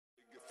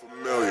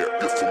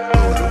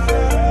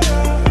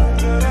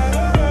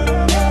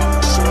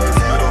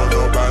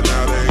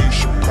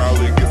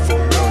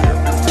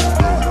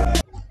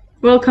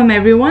Welcome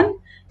everyone.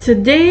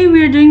 Today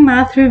we're doing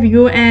math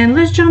review and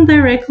let's jump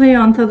directly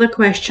onto the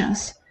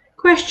questions.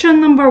 Question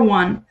number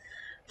 1.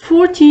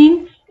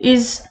 14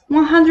 is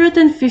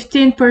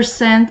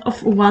 115%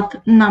 of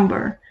what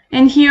number?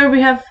 And here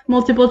we have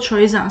multiple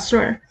choice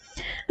answer.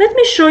 Let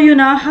me show you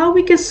now how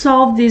we can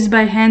solve this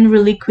by hand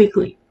really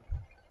quickly.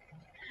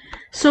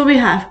 So we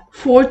have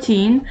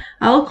 14,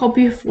 I'll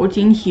copy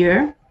 14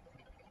 here,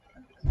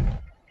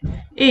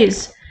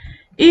 is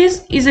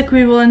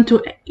equivalent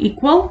to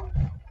equal.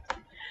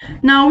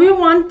 Now we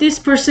want this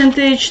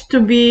percentage to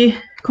be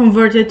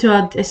converted to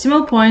a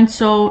decimal point,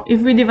 so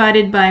if we divide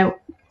it by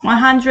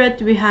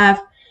 100, we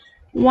have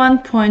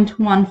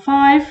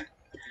 1.15.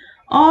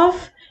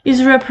 Of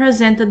is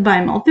represented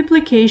by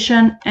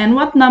multiplication, and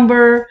what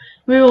number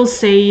we will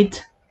say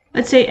it,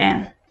 let's say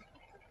n.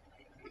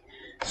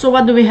 So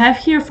what do we have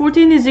here?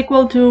 14 is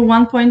equal to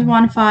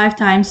 1.15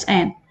 times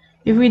n.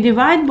 If we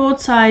divide both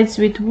sides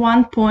with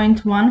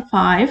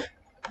 1.15,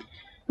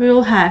 we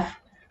will have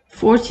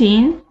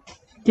 14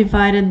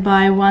 divided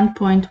by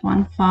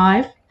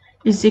 1.15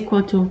 is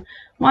equal to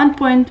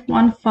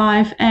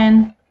 1.15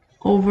 n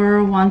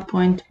over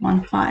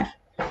 1.15.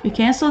 We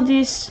cancel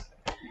this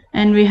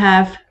and we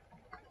have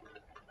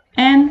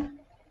n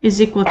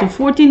is equal to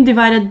 14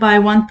 divided by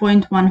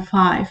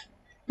 1.15.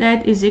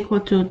 That is equal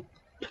to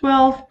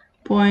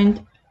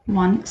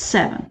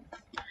 12.17.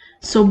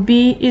 So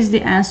B is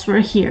the answer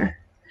here.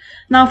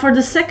 Now for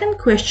the second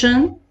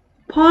question,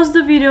 pause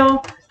the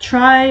video,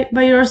 try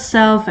by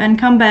yourself and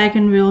come back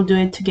and we'll do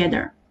it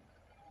together.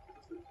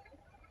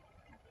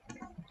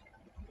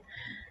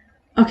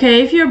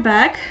 Okay, if you're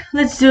back,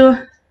 let's do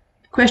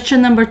question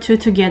number 2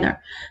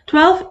 together.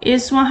 12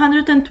 is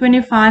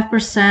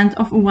 125%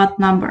 of what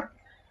number?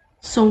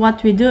 So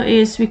what we do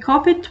is we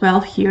copy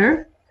 12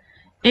 here.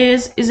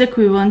 Is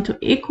equivalent to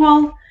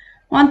equal.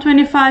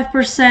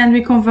 125%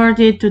 we convert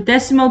it to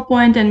decimal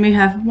point and we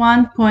have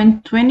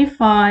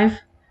 1.25.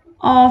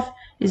 Of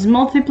is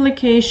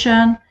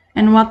multiplication,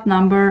 and what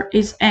number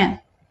is n?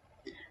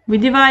 We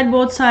divide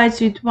both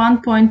sides with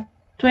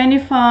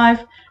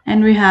 1.25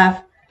 and we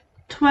have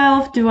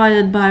 12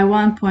 divided by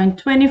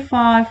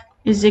 1.25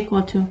 is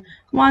equal to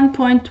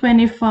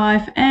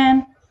 1.25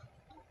 n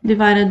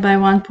divided by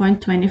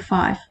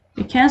 1.25.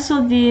 We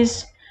cancel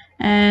these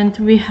and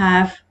we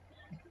have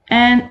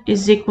n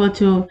is equal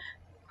to,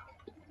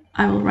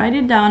 I will write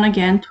it down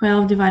again,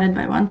 12 divided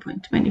by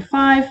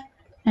 1.25,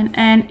 and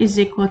n is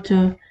equal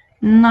to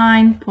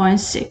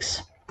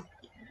 9.6.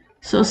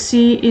 So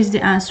C is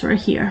the answer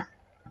here.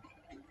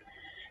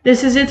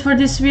 This is it for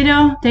this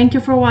video. Thank you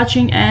for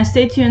watching and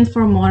stay tuned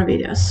for more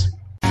videos.